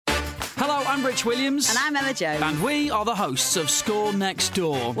Hello, I'm Rich Williams. And I'm Emma Jones. And we are the hosts of Score Next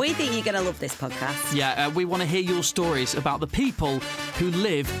Door. We think you're going to love this podcast. Yeah, we want to hear your stories about the people who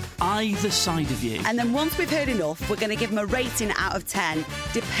live either side of you. And then once we've heard enough, we're going to give them a rating out of 10,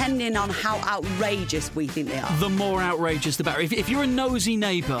 depending on how outrageous we think they are. The more outrageous, the better. If you're a nosy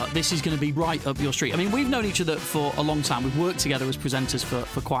neighbour, this is going to be right up your street. I mean, we've known each other for a long time. We've worked together as presenters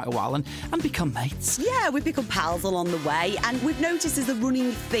for quite a while and become mates. Yeah, we've become pals along the way. And we've noticed there's a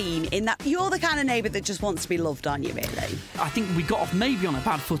running theme in that you're the kind of neighbour that just wants to be loved, aren't you, really? I think we got off maybe on a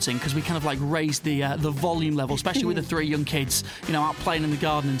bad footing because we kind of like raised the volume level, especially with the 3 young kids, out playing in the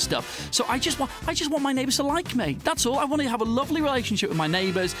garden and stuff. So I just want my neighbours to like me. That's all. I want to have a lovely relationship with my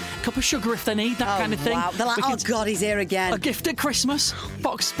neighbours. A cup of sugar if they need, that kind of thing. Wow. They're like, oh God, he's here again. A gift at Christmas.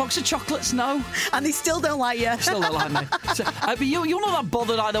 Box of chocolates, no. And they still don't like you. Still don't like me. So, but you're not that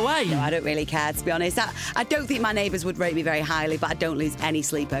bothered either way. No, I don't really care, to be honest. I don't think my neighbours would rate me very highly, but I don't lose any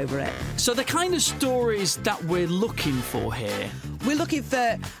sleep over it. So the kind of stories that we're looking for here... We're looking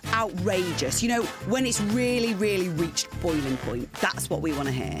for outrageous, when it's really, really reached boiling point. That's what we want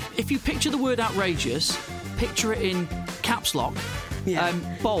to hear. If you picture the word outrageous, picture it in caps lock,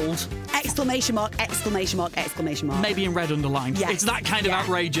 bold... Exclamation mark, exclamation mark, exclamation mark. Maybe in red underlined. Yes. It's that kind of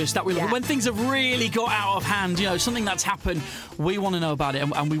outrageous that we look at. When things have really got out of hand, something that's happened, we want to know about it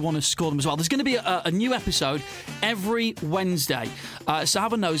and we want to score them as well. There's going to be a new episode every Wednesday. So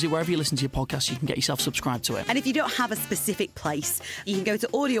have a nosy wherever you listen to your podcast. You can get yourself subscribed to it. And if you don't have a specific place, you can go to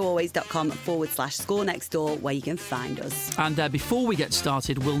audioalways.com/score next door where you can find us. And before we get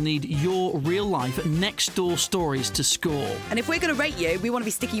started, we'll need your real life next door stories to score. And if we're going to rate you, we want to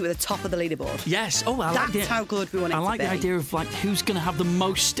be sticking you at the top of the leaderboard. Yes. Oh, That's how good we want it to be. I like the idea of who's going to have the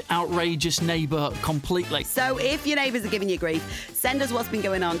most outrageous neighbour completely. So if your neighbours are giving you grief, send us what's been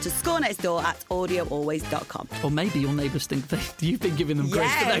going on to scorenextdoor@audioalways.com. Or maybe your neighbours think you've been giving them grief,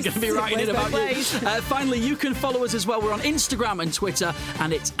 but they're going to be writing it about you. Finally, you can follow us as well. We're on Instagram and Twitter,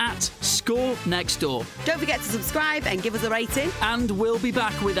 and it's @ScoreNextDoor. Don't forget to subscribe and give us a rating. And we'll be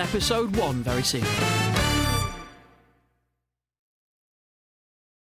back with episode 1 very soon.